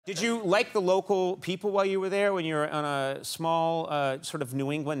Did you like the local people while you were there? When you're on a small sort of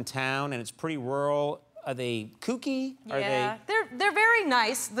New England town and it's pretty rural, are they kooky? Yeah, they're very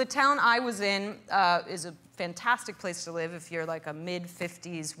nice. The town I was in is a fantastic place to live if you're like a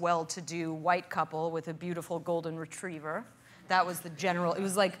mid-50s, well-to-do white couple with a beautiful golden retriever. That was the general. It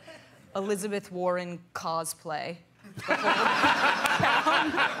was like Elizabeth Warren cosplay.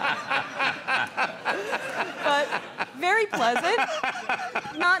 But very pleasant.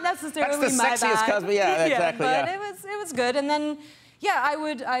 Not necessarily That's the my sexiest bag. cosplay. Yeah, exactly. But yeah. it was good. And then, yeah,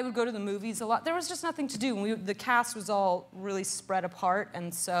 I would go to the movies a lot. There was just nothing to do. The cast was all really spread apart,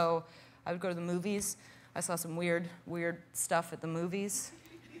 and so I would go to the movies. I saw some weird stuff at the movies.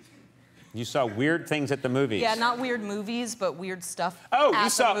 You saw weird things at the movies. Yeah, not weird movies, but weird stuff. Oh, at you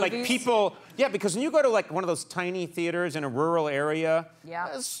saw the like movies. people. Yeah, because when you go to like one of those tiny theaters in a rural area,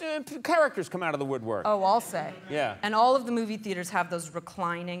 yeah, characters come out of the woodwork. Oh, I'll say. Yeah. And all of the movie theaters have those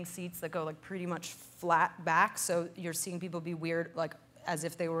reclining seats that go like pretty much flat back, so you're seeing people be weird, like as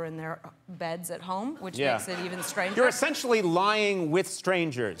if they were in their beds at home, which makes it even stranger. You're essentially lying with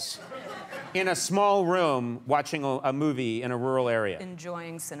strangers in a small room watching a movie in a rural area.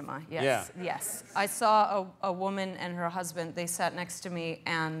 Enjoying cinema, yes. Yeah. Yes. I saw a woman and her husband, they sat next to me,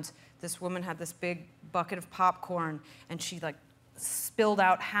 and this woman had this big bucket of popcorn, and she like spilled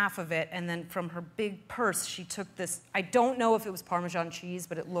out half of it, and then from her big purse, she took this, I don't know if it was Parmesan cheese,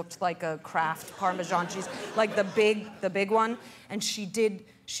 but it looked like a Kraft Parmesan cheese, like the big one, and she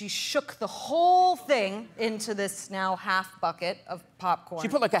shook the whole thing into this now half bucket of popcorn. She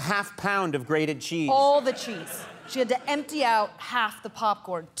put like a half pound of grated cheese. All the cheese. She had to empty out half the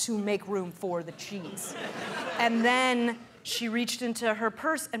popcorn to make room for the cheese. And then she reached into her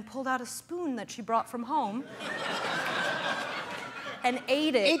purse and pulled out a spoon that she brought from home and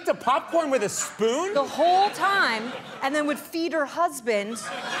ate it. Ate the popcorn with a spoon? The whole time, and then would feed her husband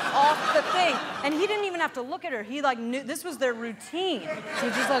off the thing. And he didn't even have to look at her. He like knew, this was their routine. He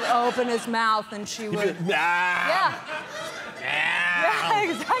would just like open his mouth and she would, yeah. Yeah,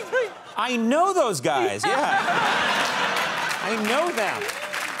 exactly. I know those guys, yeah. I know them.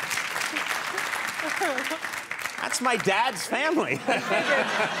 That's my dad's family.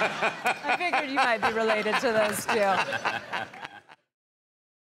 I figured you might be related to those two.